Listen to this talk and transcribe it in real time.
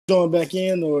join back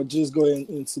in, or just go ahead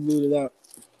and salute it out?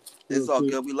 It's all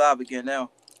good. We live again now.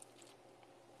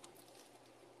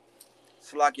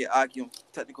 Salakia Akim,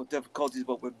 technical difficulties,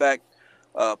 but we're back.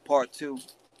 Part 2.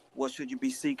 What should you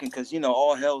be seeking? Because,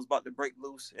 all hell is about to break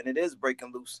loose, and it is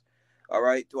breaking loose, all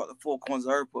right, throughout the four corners of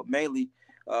the earth. But mainly,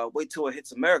 wait till it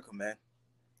hits America, man,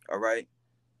 all right?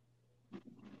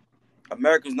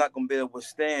 America's not going to be able to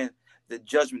withstand the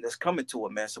judgment that's coming to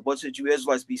it, man. So what should you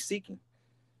Israelites be seeking?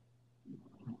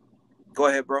 Go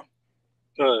ahead, bro.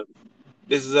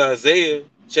 This is Isaiah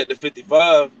chapter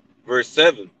 55, verse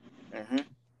 7. Mm-hmm.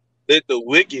 Let the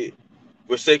wicked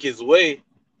forsake his way.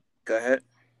 Go ahead.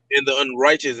 And the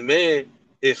unrighteous man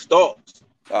his thoughts.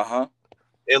 Uh-huh.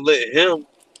 And let him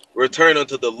return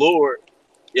unto the Lord,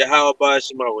 Yahweh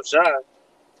Shema Rashai,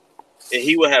 and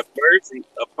he will have mercy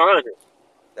upon him.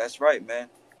 That's right, man.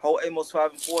 Hold Amos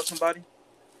 5 and 4, somebody.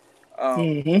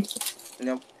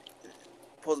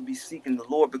 Supposed to be seeking the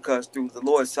Lord because through the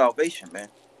Lord's salvation, man.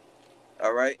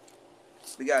 All right?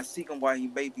 We got to seek him while he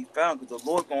may be found, because the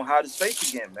Lord going to hide his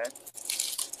face again, man.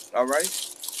 All right?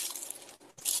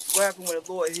 What happened when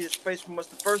the Lord hid his face from us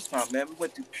the first time, man? We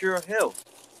went through pure hell.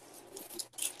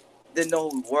 Didn't know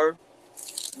who we were.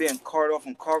 Being carted off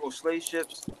on cargo slave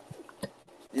ships.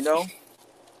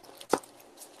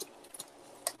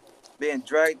 Being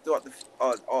dragged throughout the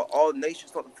all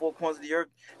nations, throughout the four corners of the earth.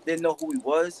 Didn't know who he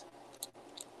was.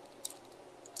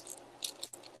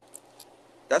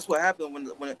 That's what happened when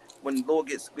the Lord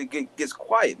gets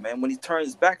quiet, man. When he turns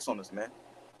his backs on us, man.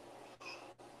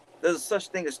 There's a such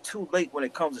thing as too late when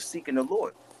it comes to seeking the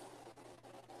Lord.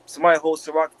 Somebody hold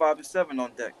Sirach 5 and 7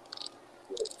 on deck.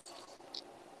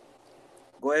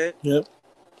 Go ahead. Yep.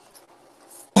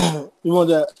 You want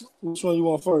that? Which one you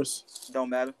want first? Don't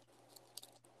matter.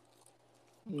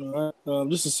 All right.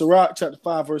 This is Sirach chapter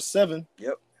 5, verse 7.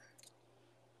 Yep.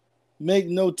 Make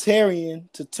no tarrying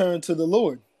to turn to the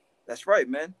Lord. That's right,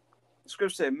 man. The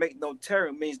scripture said make no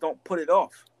tarrying means don't put it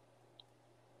off.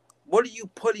 What are you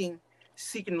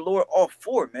seeking the Lord off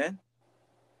for, man?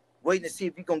 Waiting to see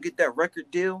if you're going to get that record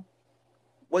deal?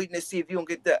 Waiting to see if you're going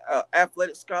to get that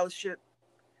athletic scholarship?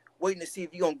 Waiting to see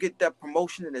if you're going to get that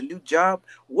promotion in a new job?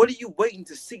 What are you waiting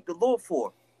to seek the Lord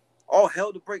for? All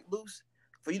hell to break loose?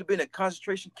 For you to be in a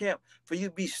concentration camp? For you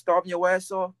to be starving your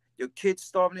ass off? Your kids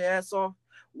starving their ass off?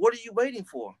 What are you waiting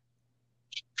for?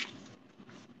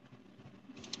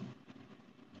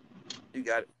 You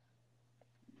got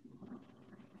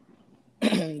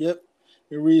it. Yep.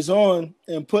 It reads on,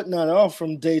 and put not off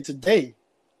from day to day.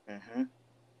 Mm-hmm.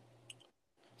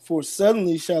 For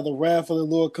suddenly shall the wrath of the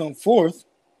Lord come forth,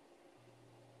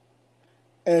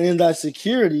 and in thy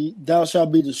security thou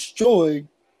shalt be destroyed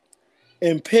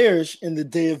and perish in the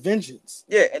day of vengeance.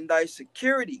 Yeah, and thy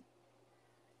security.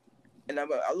 And I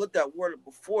looked at that word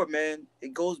before, man.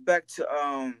 It goes back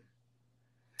to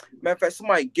matter of fact,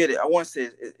 somebody get it. I want to say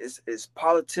it's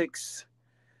politics,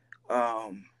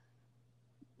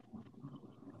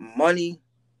 money.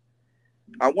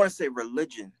 I want to say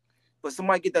religion, but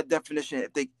somebody get that definition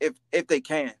if they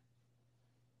can.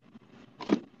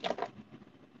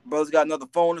 Brothers got another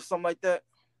phone or something like that?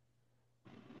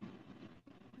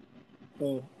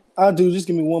 I'll do. Just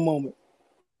give me one moment.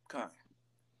 Okay.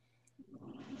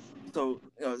 So,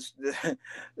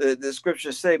 the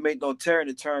scriptures say, make no tarrying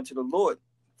to turn to the Lord,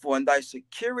 for in thy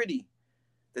security,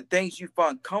 the things you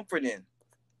find comfort in,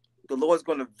 the Lord's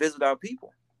going to visit our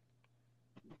people.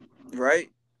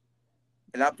 Right?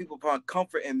 And our people find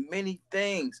comfort in many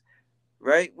things.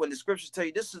 Right? When the scriptures tell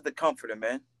you, this is the comforter,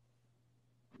 man.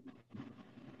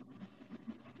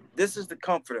 This is the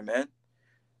comforter, man.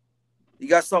 You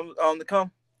got something to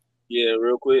come? Yeah,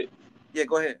 real quick. Yeah,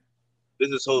 go ahead. This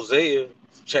is Hosea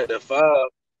chapter 5,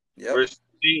 verse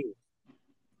 15.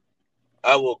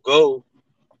 I will go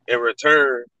and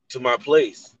return to my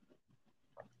place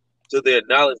till they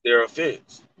acknowledge their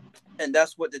offense. And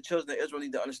that's what the children of Israel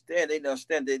need to understand. They need to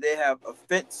understand that they have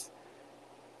offense.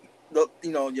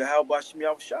 Yahweh Shem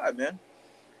Yahushai, man.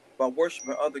 By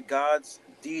worshiping other gods,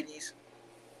 deities.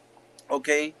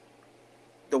 Okay?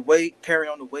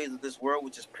 Carrying on the ways of this world,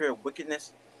 which is pure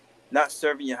wickedness. Not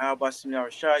serving Yahweh Shem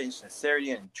Yahushai in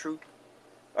sincerity and in truth.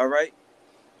 All right?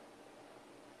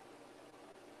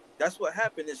 That's what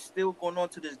happened. It's still going on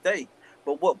to this day.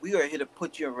 But what we are here to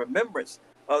put you in remembrance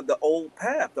of the old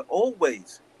path, the old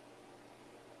ways.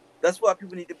 That's what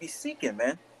people need to be seeking,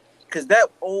 man. Because that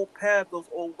old path, those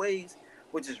old ways,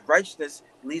 which is righteousness,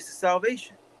 leads to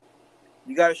salvation.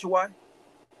 You got it, Shawai?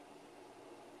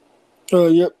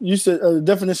 Yep. You said the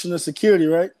definition of security,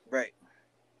 right? Right.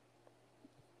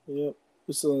 Yep.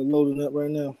 It's loading up right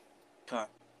now. Okay.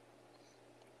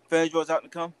 Fans yours out to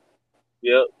come?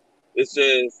 Yep. It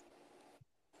says,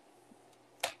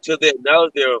 till they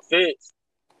acknowledge their offense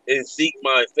and seek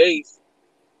my face.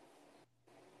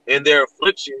 In their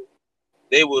affliction,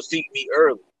 they will seek me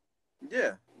early.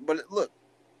 Yeah, but look,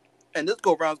 and this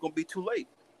go around is gonna be too late.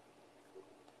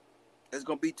 It's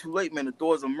gonna be too late, man. The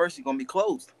doors of mercy gonna be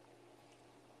closed.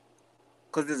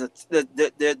 Because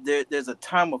there's a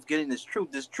time of getting this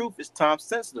truth. This truth is time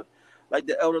sensitive, like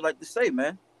the elder like to say,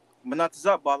 man. But not the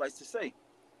Zappa likes to say.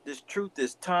 This truth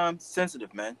is time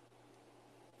sensitive, man.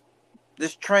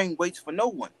 This train waits for no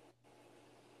one.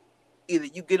 Either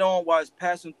you get on while it's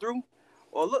passing through,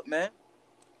 or look, man.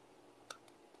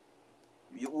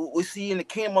 We'll see you in the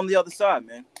kingdom on the other side,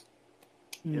 man.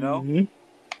 You know? You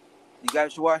got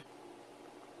it, Shawai?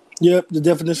 Yep, the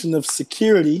definition of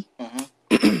security.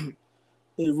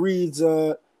 It reads,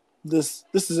 this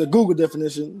is a Google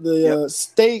definition. The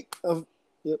state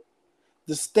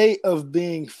of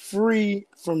being free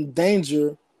from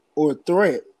danger or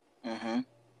threat.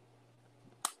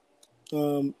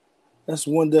 That's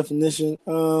one definition.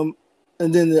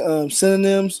 And then the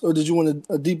synonyms, or did you want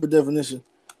a deeper definition?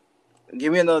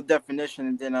 Give me another definition,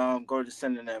 and then go to the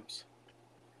synonyms.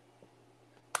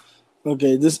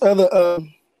 Okay, this other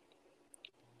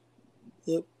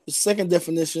the second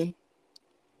definition.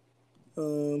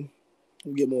 Let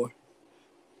me get more.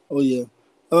 Oh yeah.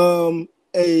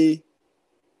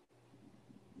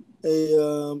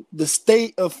 The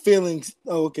state of feeling.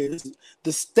 Oh, okay. This is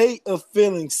the state of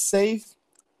feeling safe,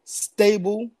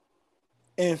 stable,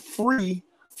 and free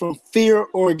from fear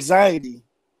or anxiety.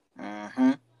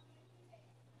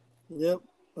 Yep.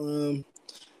 And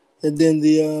then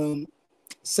the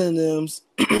synonyms: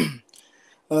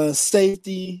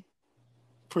 safety,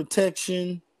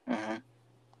 protection,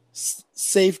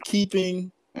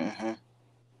 safekeeping,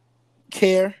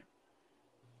 care,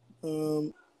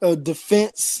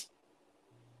 defense.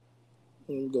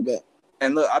 Let me go back.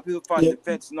 And look, people find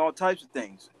defense in all types of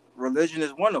things. Religion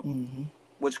is one of them,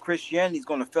 which Christianity is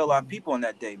going to fail our people on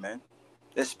that day, man.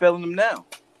 They're spelling them now.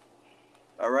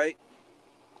 All right?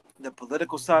 The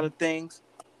political side of things.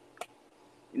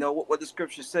 You know, what the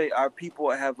scriptures say, our people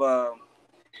have...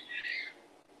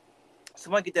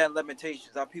 somebody get that in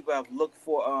Lamentations. Our people have looked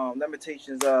for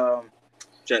Lamentations...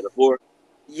 Chapter 4.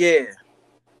 Yeah.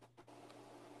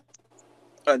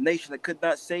 A nation that could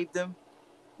not save them.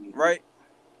 Right?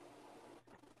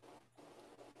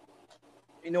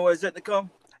 You know what is that to come?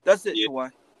 That's it,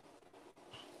 Shawai.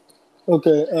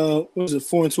 Okay, what was it,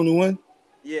 4 and 21?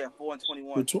 Yeah, 4 and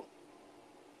 21.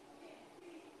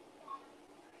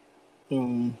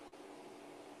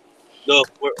 No,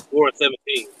 4 and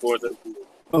 17. 4 and 17.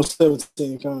 Oh,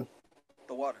 17, kind of.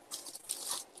 The water.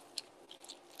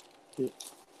 Yeah.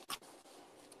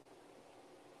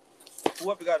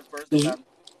 Whoever got it first.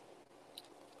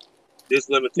 This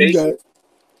limitation,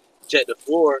 chapter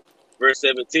 4, verse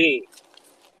 17.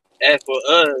 As for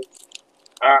us,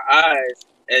 our eyes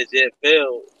as yet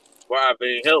failed for our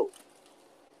vain help.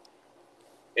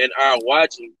 In our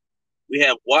watching, we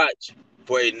have watched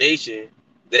for a nation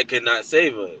that cannot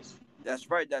save us. That's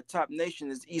right. That top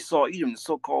nation is Esau, Edom, the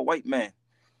so-called white man.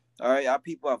 All right, our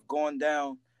people have gone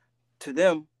down to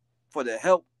them for their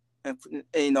help, and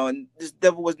you know, and this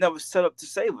devil was never set up to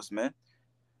save us, man.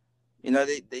 You know,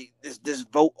 this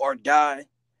vote or die,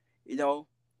 you know,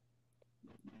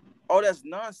 all that's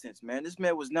nonsense, man. This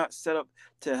man was not set up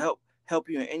to help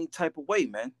you in any type of way,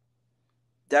 man.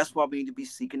 That's why we need to be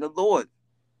seeking the Lord.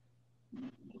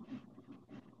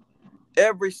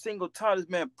 Every single time this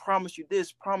man promised you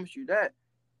this, promised you that.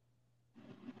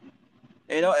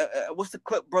 You know, what's the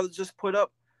clip brother just put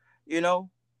up? You know,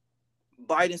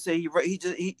 Biden said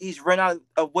he's ran out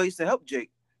of ways to help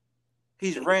Jake.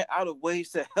 He's ran out of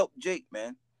ways to help Jake,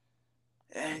 man.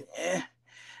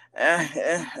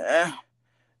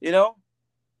 You know,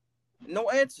 no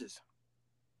answers.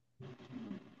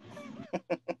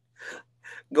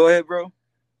 Go ahead, bro.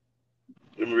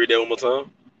 Let me read that one more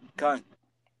time. Con.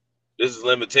 This is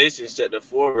Lamentations chapter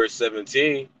 4, verse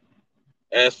 17.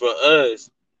 As for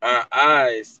us, our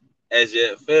eyes as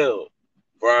yet failed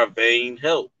for our vain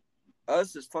help.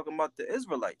 Us is talking about the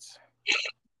Israelites.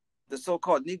 The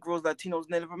so-called Negroes, Latinos,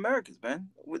 Native Americans, man.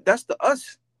 That's the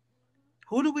us.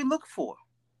 Who do we look for?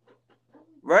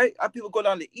 Right? Our people go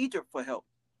down to Egypt for help.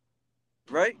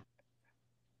 Right?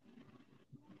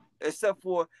 Except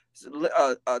for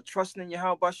trusting in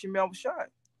Yahweh Bashim Yahushai.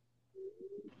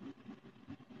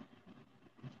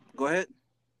 Go ahead.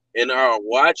 In our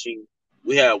watching,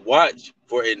 we have watched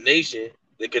for a nation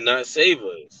that cannot save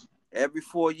us. Every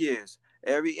 4 years,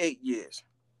 every 8 years.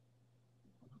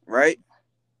 Right?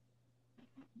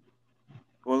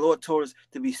 Well, the Lord told us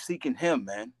to be seeking him,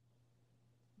 man.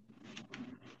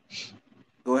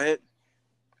 Go ahead.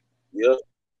 Yep.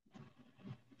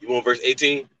 You want verse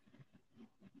 18?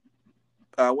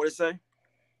 What it say?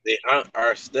 They hunt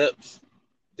our steps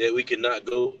that we cannot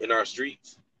go in our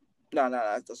streets. No,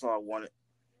 that's all I wanted.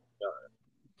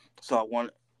 That's all I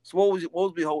wanted. So what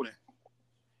was we holding?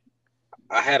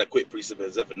 I had a quick precept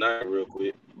in Zephaniah real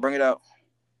quick. Bring it out.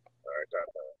 All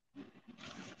right.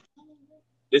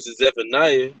 This is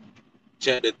Zephaniah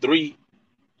chapter 3.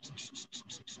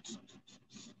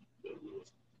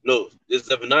 No, this is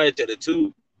Zephaniah chapter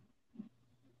 2,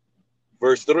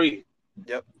 verse 3.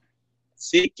 Yep.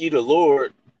 Seek ye the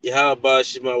Lord, Yahweh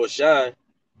Shema Shai,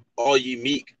 all ye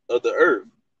meek of the earth.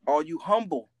 All you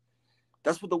humble.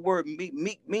 That's what the word meek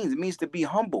means. It means to be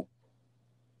humble.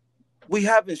 We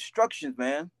have instructions,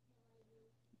 man.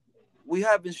 We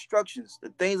have instructions. The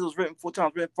things that was written 4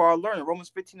 times, written for our learning.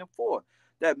 Romans 15:4.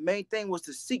 That main thing was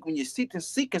to seek. When you're seeking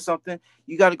something,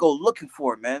 you got to go looking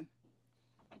for it, man.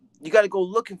 You got to go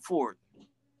looking for it.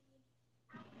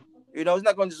 You know, it's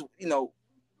not going to just,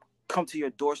 come to your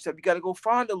doorstep. You got to go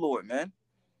find the Lord, man.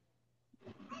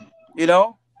 You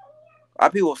know, our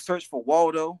people search for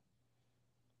Waldo.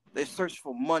 They search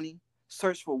for money,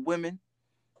 search for women,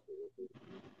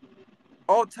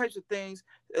 all types of things,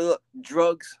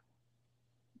 drugs,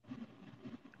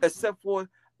 except for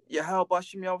Yahweh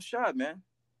Shem Yahushua, man.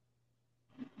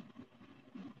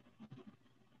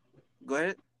 Go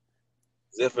ahead.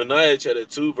 Zephaniah chapter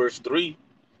 2, verse 3.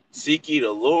 Seek ye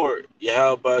the Lord,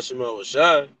 Yahweh Shem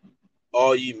Yahushua,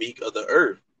 all ye meek of the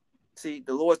earth. See,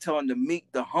 the Lord telling the meek,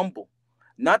 the humble,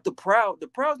 not the proud. The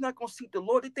proud's not going to seek the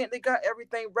Lord. They think they got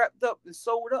everything wrapped up and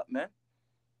sold up, man.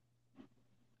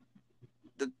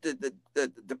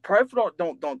 The prideful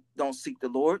don't seek the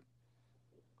Lord,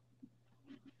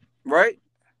 right?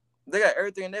 They got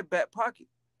everything in their back pocket.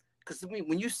 Because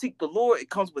when you seek the Lord, it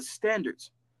comes with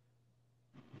standards.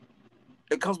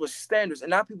 It comes with standards, and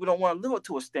now people don't want to live up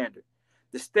to a standard.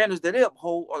 The standards that they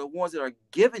uphold are the ones that are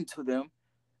given to them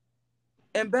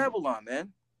in Babylon,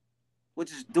 man,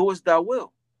 which is do as thou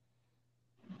will.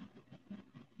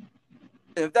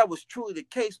 And if that was truly the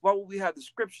case, why would we have the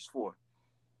scriptures for?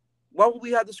 Why would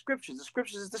we have the scriptures? The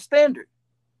scriptures is the standard.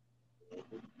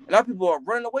 And now people are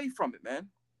running away from it, man.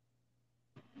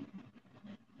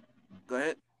 Go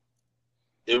ahead.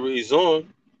 It reads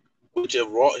on, which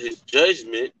have wrought his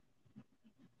judgment,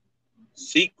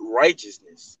 seek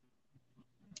righteousness,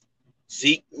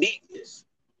 seek meekness.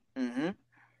 Mm-hmm.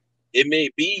 It may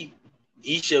be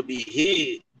ye shall be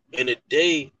hid in the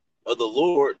day of the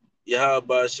Lord,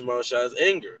 Yahweh Shema Shai's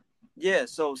anger. Yeah,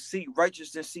 so seek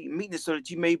righteousness, seek meekness, so that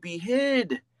you may be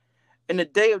hid in the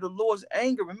day of the Lord's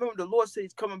anger. Remember, the Lord said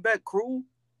he's coming back cruel,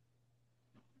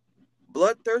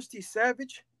 bloodthirsty,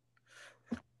 savage.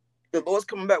 The Lord's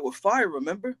coming back with fire,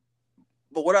 remember?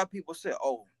 But what our people say,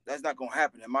 oh, that's not going to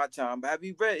happen in my time. But have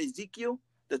you read Ezekiel,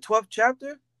 the 12th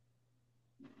chapter?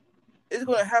 It's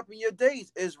going to happen in your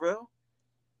days, Israel.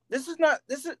 This is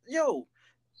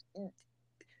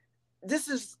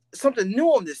something new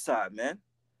on this side, man.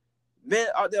 Men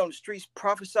out there on the streets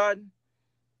prophesying,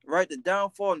 right? The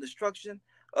downfall and destruction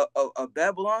of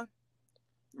Babylon,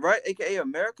 right? AKA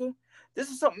America. This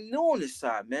is something new on this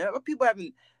side, man. People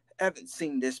haven't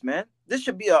seen this, man. This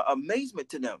should be an amazement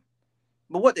to them.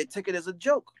 But what, they take it as a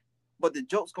joke. But the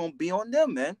joke's going to be on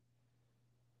them, man.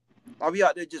 I'll be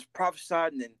out there just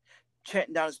prophesying and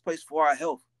chanting down this place for our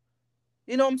health.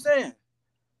 You know what I'm saying?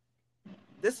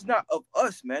 This is not of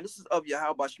us, man. This is of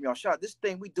Yahweh Shem Yahushua. This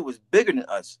thing we do is bigger than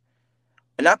us.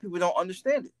 And now people don't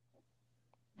understand it.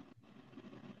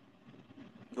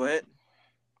 Go ahead.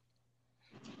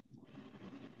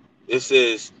 It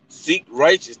says, seek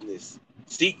righteousness,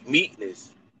 seek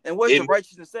meekness. And where's the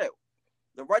righteousness at?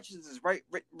 The righteousness is written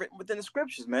within the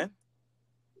scriptures, man.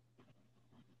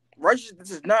 Righteousness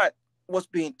is not what's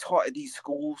being taught at these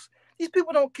schools. These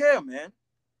people don't care, man.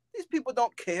 These people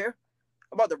don't care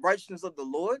about the righteousness of the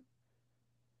Lord.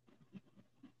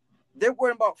 They're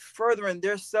worried about furthering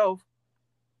their self,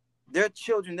 their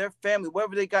children, their family,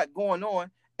 whatever they got going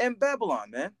on in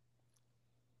Babylon, man.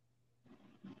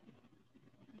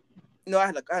 You know, I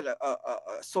had a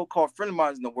so-called friend of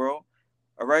mine in the world,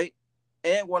 all right?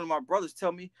 And one of my brothers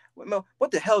tell me, well, what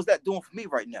the hell is that doing for me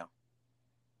right now?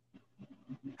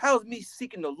 How is me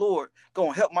seeking the Lord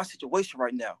going to help my situation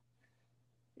right now?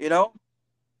 You know?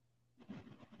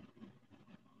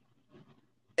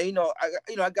 And,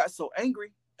 I got so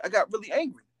angry. I got really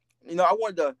angry. You know, I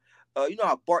wanted to, you know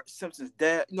how Bart Simpson's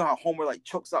dad, you know how Homer like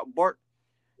chokes out Bart?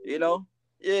 You know?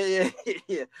 Yeah.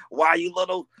 Why you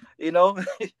little, you know?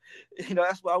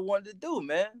 That's what I wanted to do,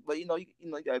 man. But, you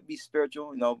gotta be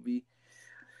spiritual, be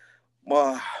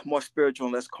more spiritual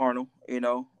and less carnal,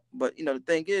 But, the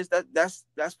thing is that's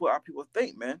what our people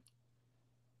think, man.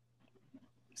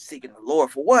 Seeking the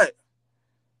Lord for what?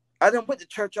 I done went to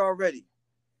church already.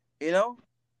 You know?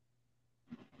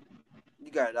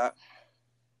 You got it, Doc.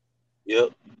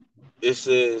 Yep. It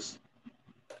says,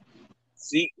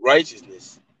 seek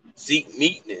righteousness, seek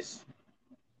meekness.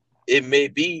 It may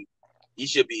be ye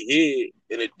should be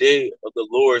hid in the day of the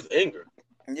Lord's anger.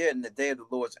 Yeah, in the day of the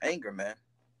Lord's anger, man.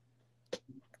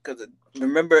 Because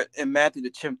remember in Matthew,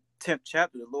 the 10th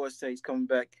chapter, the Lord says he's coming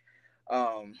back.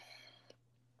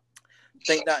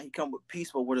 Think not he come with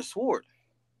peace, but with a sword.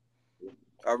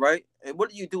 All right. And what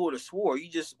do you do with a sword? You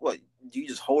just what? Do you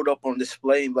just hold up on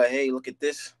display and be like, hey, look at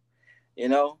this? You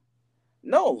know?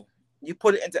 No. You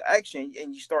put it into action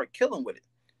and you start killing with it.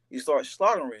 You start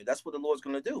slaughtering it. That's what the Lord's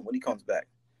going to do when he comes back.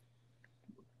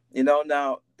 You know,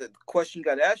 now the question you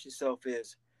got to ask yourself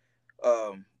is,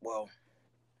 well,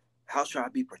 how should I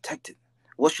be protected?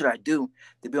 What should I do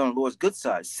to be on the Lord's good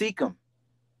side? Seek him.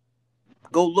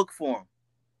 Go look for him.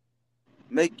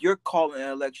 Make your calling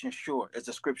and election sure, as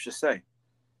the scriptures say.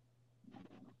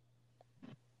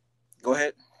 Go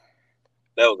ahead.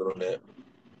 That was on that.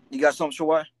 You got something,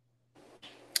 Shawai?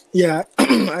 Yeah,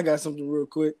 I got something real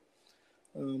quick.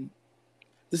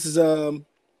 This is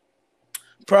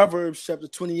Proverbs chapter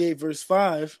 28, verse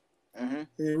 5. Mm-hmm. And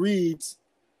it reads,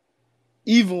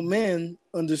 evil men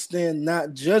understand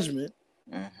not judgment,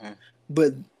 mm-hmm.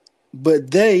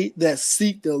 but they that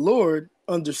seek the Lord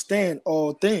understand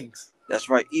all things. That's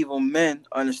right. Evil men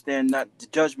understand not the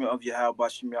judgment of Yahweh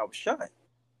Bashem Yahushai.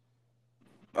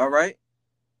 All right.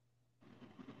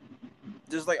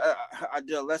 Just like I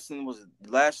did a lesson was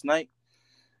last night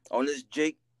on this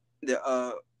Jake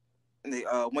that they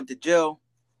went to jail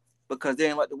because they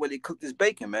didn't like the way they cooked this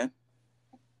bacon, man.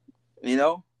 You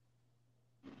know?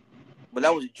 But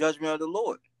that was the judgment of the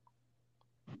Lord.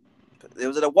 It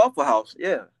was at a Waffle House,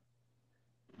 yeah.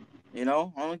 You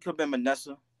know, only could have been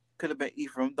Manasseh, could have been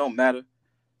Ephraim, don't matter.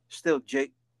 Still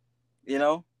Jake, you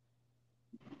know,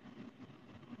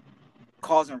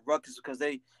 causing ruckus because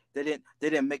they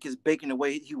didn't make his bacon the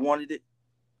way he wanted it,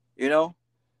 you know.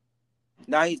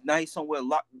 Now he's somewhere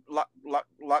locked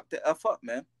the F up,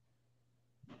 man.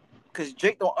 Because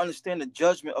Jake don't understand the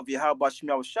judgment of Yahweh Bashem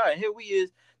Yahushai. And here we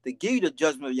is to give you the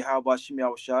judgment of Yahweh Bashem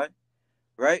Yahushai,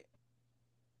 right?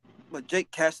 But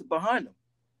Jake cast it behind him.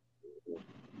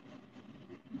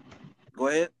 Go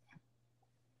ahead.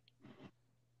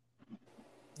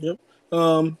 Yep.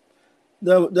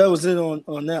 That was it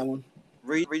on that one.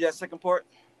 Read that second part.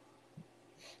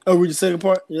 Oh, read the second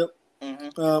part. Yep.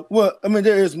 Mm-hmm. Well, I mean,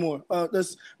 there is more.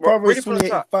 That's Proverbs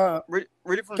 28 and 5. Read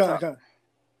it from the top.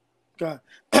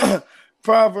 God.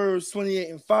 Proverbs 28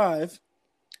 and 5.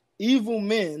 Evil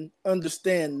men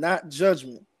understand not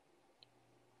judgment,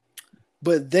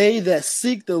 but they that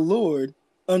seek the Lord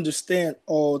understand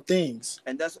all things.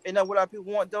 And that's what our people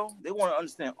want, though. They want to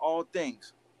understand all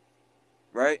things,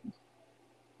 right?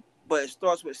 But it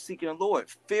starts with seeking the Lord,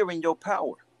 fearing your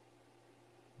power,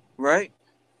 right?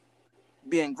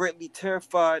 Being greatly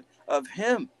terrified of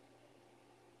him.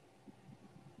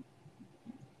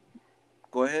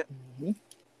 Go ahead. Mm-hmm.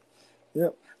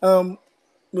 Yep.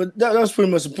 But that's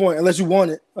pretty much the point, unless you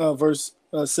want it. Verse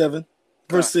 7,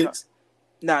 verse 6.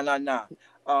 Nah.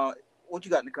 What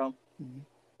you got to come?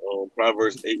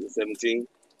 Proverbs 8 and 17.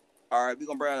 All right, we're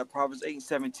gonna bring out Proverbs 8 and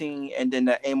 17, and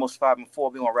then Amos 5 and 4.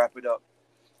 We're gonna wrap it up.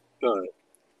 All right.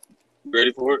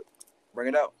 Ready for it? Bring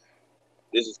it out.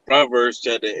 This is Proverbs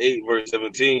chapter 8, verse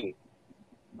 17.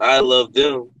 I love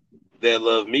them that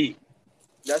love me.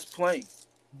 That's plain.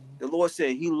 The Lord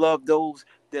said he loved those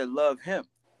that love him.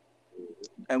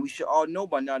 And we should all know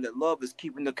by now that love is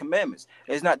keeping the commandments.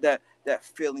 It's not that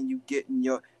feeling you get in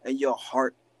your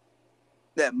heart,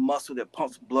 that muscle that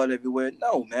pumps blood everywhere.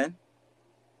 No, man.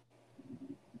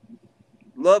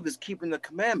 Love is keeping the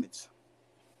commandments.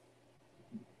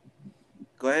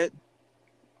 Go ahead.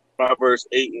 Proverbs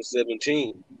 8 and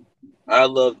 17. I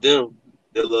love them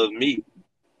that love me,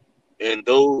 and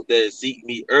those that seek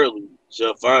me early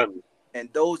shall find me. And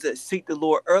those that seek the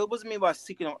Lord early. What does it mean by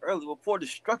seeking him early? Before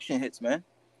destruction hits, man.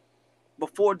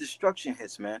 Before destruction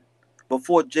hits, man.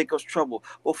 Before Jacob's trouble.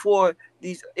 Before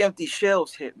these empty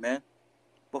shelves hit, man.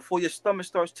 Before your stomach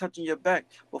starts touching your back.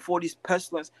 Before these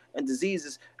pestilence and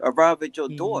diseases arrive at your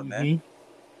door, man.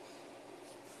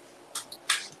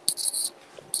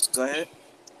 Go ahead.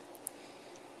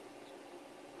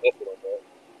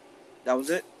 That was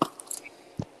it?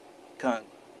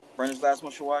 Brandon's last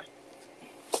one, Shawai?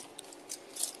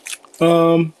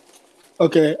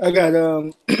 Okay, I got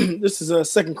this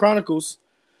is Second Chronicles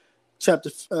chapter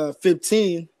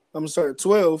 15. I'm gonna start at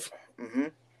 12. Mm-hmm.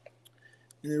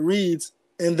 And it reads,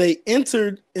 and they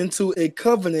entered into a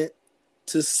covenant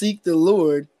to seek the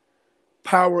Lord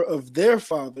power of their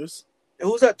fathers. And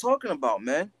who's that talking about,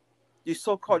 man? These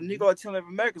so-called Negro Latino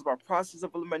Americans, by process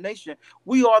of elimination.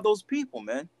 We are those people,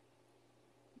 man.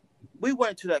 We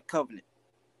went into that covenant.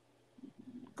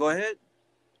 Go ahead.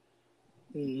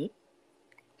 Mm-hmm.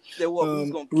 That what we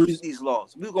was gonna keep these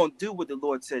laws. We were gonna do what the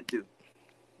Lord said do.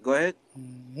 Go ahead.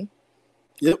 Mm-hmm.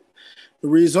 Yep. It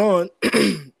reads on.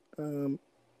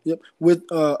 Yep. With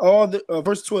all the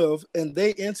verse 12, and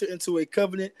they enter into a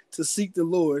covenant to seek the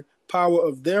Lord, power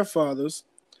of their fathers,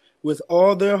 with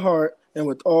all their heart and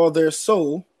with all their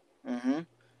soul. Mm-hmm.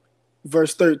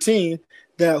 Verse 13,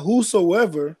 that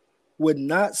whosoever would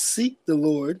not seek the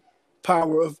Lord,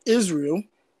 power of Israel.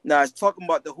 Now it's talking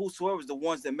about the whosoever is the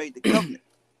ones that made the covenant,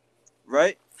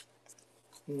 right?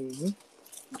 Mm-hmm.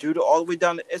 Judah all the way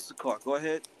down to Issachar. Go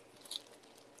ahead.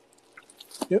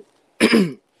 Yep.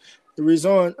 It reads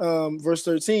on verse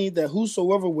 13, that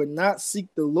whosoever would not seek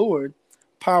the Lord,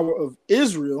 power of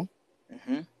Israel,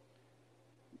 mm-hmm.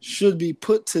 should be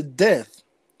put to death.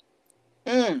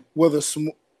 Whether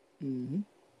small. Mm-hmm.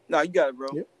 No, you got it, bro.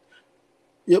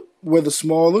 Yep. Whether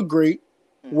small or great,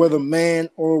 whether man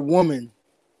or woman.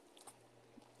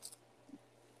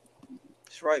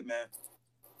 That's right, man.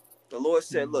 The Lord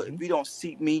said, look, if you don't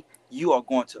seek me, you are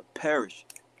going to perish.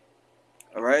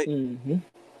 All right? Mm-hmm.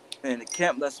 And the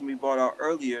camp lesson we brought out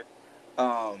earlier,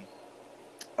 the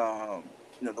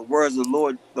words of the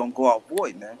Lord don't go out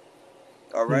void, man.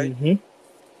 All right? Mm-hmm.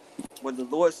 What the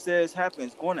Lord says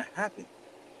happens, going to happen.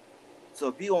 So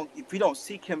if you don't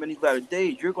seek him in these latter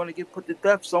days, you're going to get put to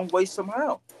death some way,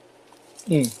 somehow.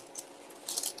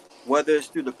 Whether it's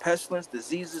through the pestilence,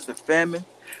 diseases, the famine,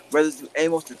 whether it's through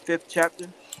Amos, the 5th chapter.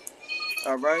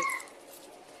 All right?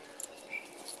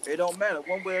 It don't matter.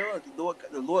 One way or another,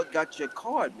 the Lord got your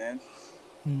card, man.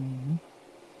 Mm-hmm.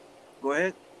 Go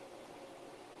ahead.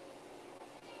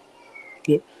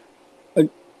 Yep.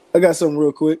 I got something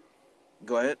real quick.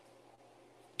 Go ahead.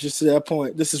 Just to that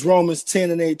point. This is Romans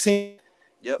 10 and 18.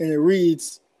 Yep. And it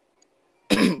reads,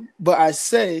 but I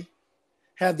say,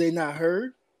 have they not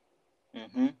heard?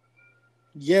 Mm-hmm.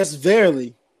 Yes,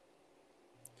 verily.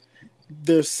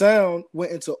 Their sound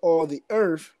went into all the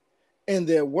earth, and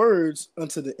their words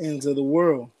unto the ends of the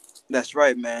world. That's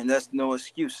right, man. That's no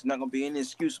excuse. It's not going to be any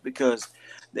excuse, because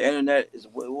the internet is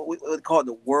what we call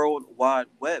the World Wide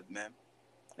Web, man.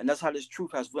 And that's how this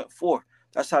truth has went forth.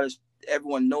 That's how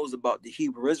everyone knows about the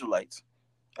Hebrew Israelites.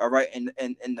 All right, and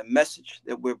the message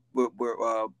that we're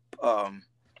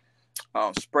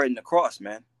spreading across,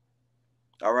 man.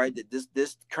 All right, that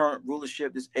this current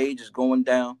rulership, this age is going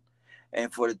down,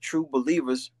 and for the true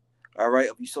believers, all right,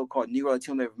 of these so-called Negro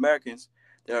Latino Native Americans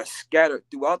that are scattered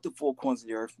throughout the four corners of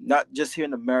the earth, not just here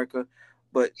in America,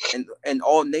 but in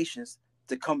all nations,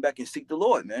 to come back and seek the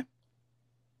Lord, man.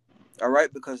 All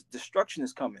right, because destruction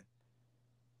is coming.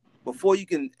 Before you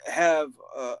can have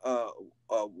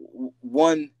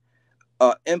one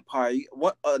empire,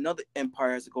 another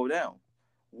empire has to go down.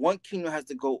 One kingdom has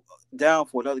to go down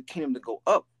for another kingdom to go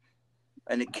up.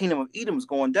 And the kingdom of Edom is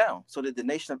going down so that the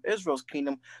nation of Israel's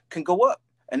kingdom can go up.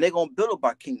 And they're going to build up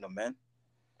our kingdom, man.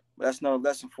 But that's another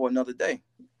lesson for another day.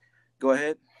 Go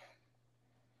ahead.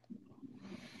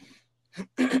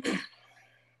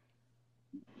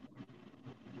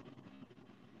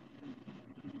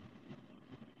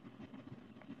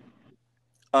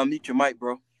 Mute your mic,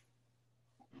 bro.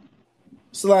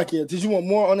 Salakia, did you want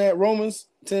more on that Romans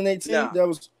 10 and 18? Nah. That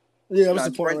was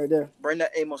the point right there. Bring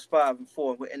that Amos 5 and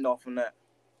 4. We'll end off on that.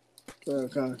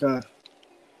 Okay.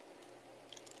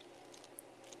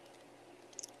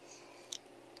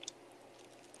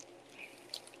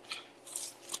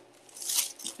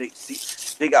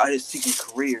 They got here seeking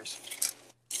careers.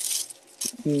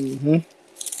 Mm-hmm.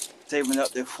 Saving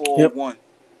up their 401. Yep.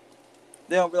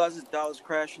 They don't realize this dollar's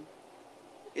crashing.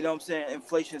 You know what I'm saying?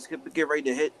 Inflation is going to get ready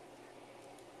to hit.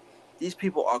 These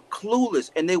people are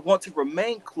clueless, and they want to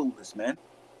remain clueless, man.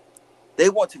 They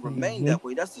want to remain that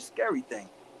way. That's the scary thing.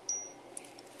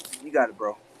 You got it,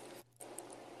 bro.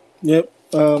 Yep.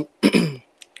 It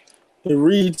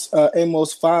reads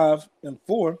Amos 5 and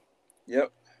 4.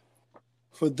 Yep.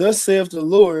 For thus saith the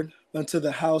Lord unto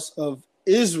the house of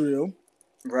Israel,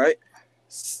 right?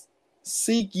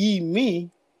 Seek ye me,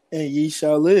 and ye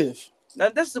shall live. Now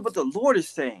that's what the Lord is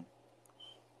saying.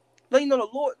 Now, you know, the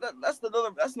Lord,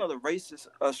 that's another racist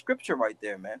scripture right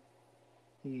there, man.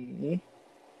 Mm-hmm.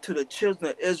 To the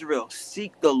children of Israel,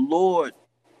 seek the Lord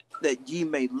that ye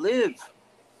may live.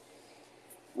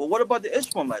 Well, what about the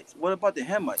Ishmaelites? What about the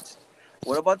Hamites?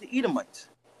 What about the Edomites?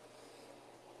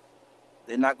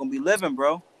 They're not going to be living,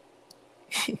 bro.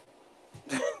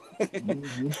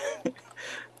 Mm-hmm.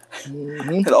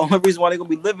 The only reason why they're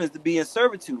going to be living is to be in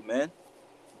servitude, man.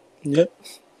 Yep.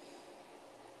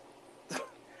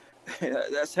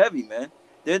 That's heavy, man.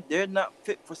 They're not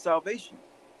fit for salvation.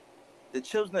 The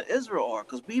children of Israel are,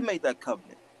 because we made that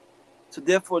covenant. So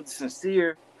therefore, the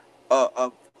sincere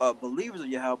believers of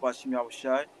Yahweh Shem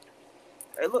Yahushai,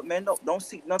 hey, look, man, don't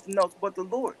seek nothing else but the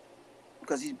Lord,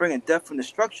 because He's bringing death and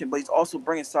destruction, but He's also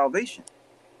bringing salvation.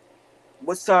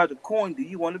 What side of the coin do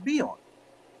you want to be on?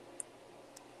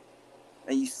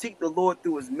 And you seek the Lord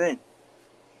through His men,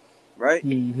 right?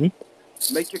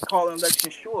 Mm-hmm. Make your call and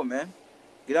election sure, man.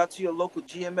 Get out to your local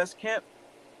GMS camp,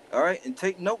 all right, and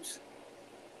take notes,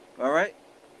 all right?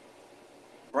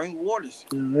 Bring waters.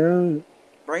 Right.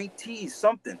 Bring teas,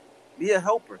 something. Be a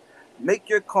helper. Make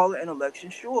your call and election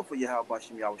sure for Yahweh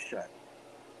Shem Yahushai.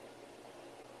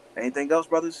 Anything else,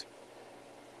 brothers?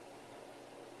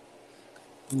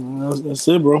 That's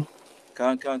it, bro.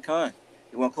 Con.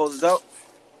 You want to close this out?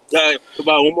 Yeah,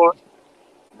 about one more.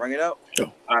 Bring it out.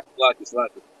 All right, slide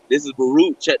it. This is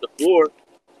Baruch chapter 4,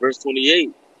 verse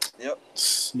 28. Yep.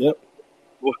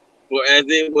 For as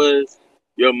it was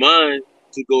your mind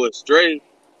to go astray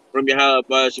from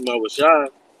Yahweh Shem Yahushai,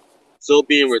 so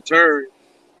being returned,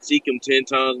 seek Him 10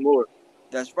 times more.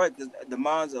 That's right, because the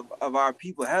minds of our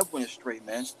people have went astray,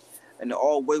 man. And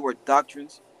all wayward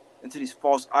doctrines into these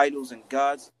false idols and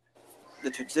gods.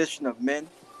 The tradition of men,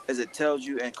 as it tells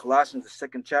you in Colossians, the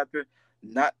 2nd chapter,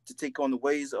 not to take on the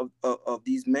ways of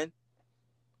these men.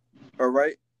 All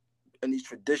right? And these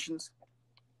traditions.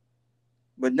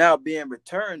 But now being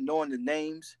returned, knowing the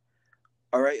names,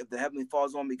 all right, of the Heavenly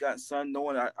Father's only begotten Son,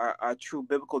 knowing our true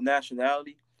biblical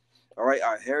nationality, all right,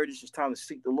 our heritage, it's time to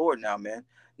seek the Lord now, man.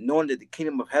 Knowing that the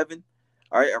kingdom of heaven,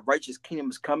 all right, a righteous kingdom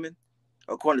is coming,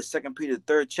 according to 2 Peter, the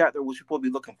 3rd chapter, which we're supposed to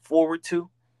be looking forward to,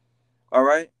 all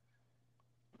right?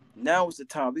 Now is the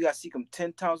time. We got to seek Him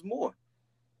 10 times more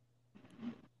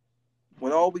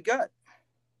with all we got,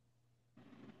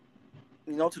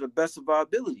 you know, to the best of our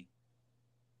ability.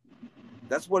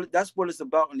 That's what it's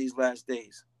about in these last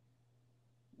days,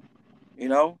 you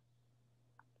know?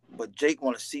 But Jake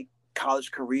want to seek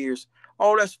college careers.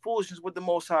 Oh, that's foolishness with the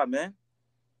Most High, man.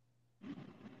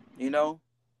 You know?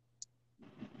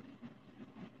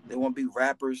 They want to be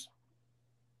rappers,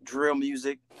 drill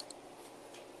music,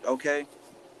 okay?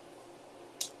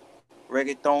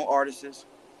 Reggaeton artists.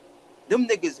 Them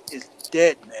niggas is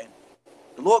dead, man.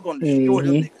 The Lord gonna destroy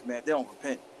them niggas, man, if they don't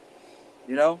repent.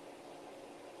 You know?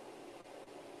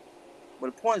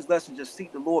 But the point is, let's just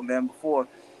seek the Lord, man, before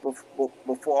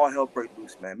all hell break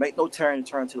loose, man. Make no turn and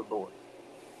turn to the Lord.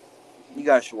 You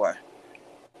got Shawai.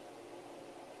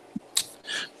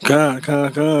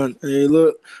 Con. Hey,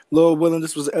 look, Lord willing,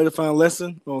 this was an edifying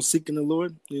lesson on seeking the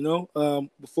Lord. You know,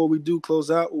 before we do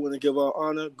close out, we want to give our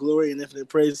honor, glory, and infinite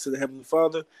praise to the Heavenly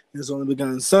Father and His only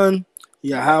begotten Son,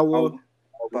 Yahweh,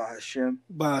 Bahashem,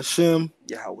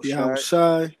 Yahweh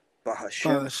Shai,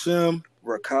 Bahashem,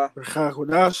 Rakah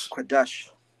Kodash.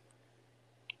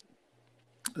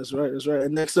 That's right.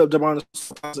 And next up, Demonic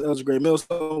Elder Great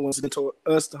Millstone once again told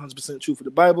us the 100% truth of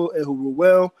the Bible and who rule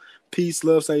well. Peace,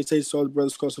 love, salutations to all the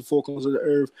brothers across the four corners of the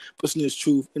earth, pushing this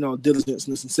truth in all diligence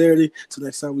and sincerity. Till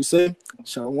next time we say,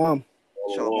 Shalom.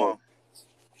 Shalom.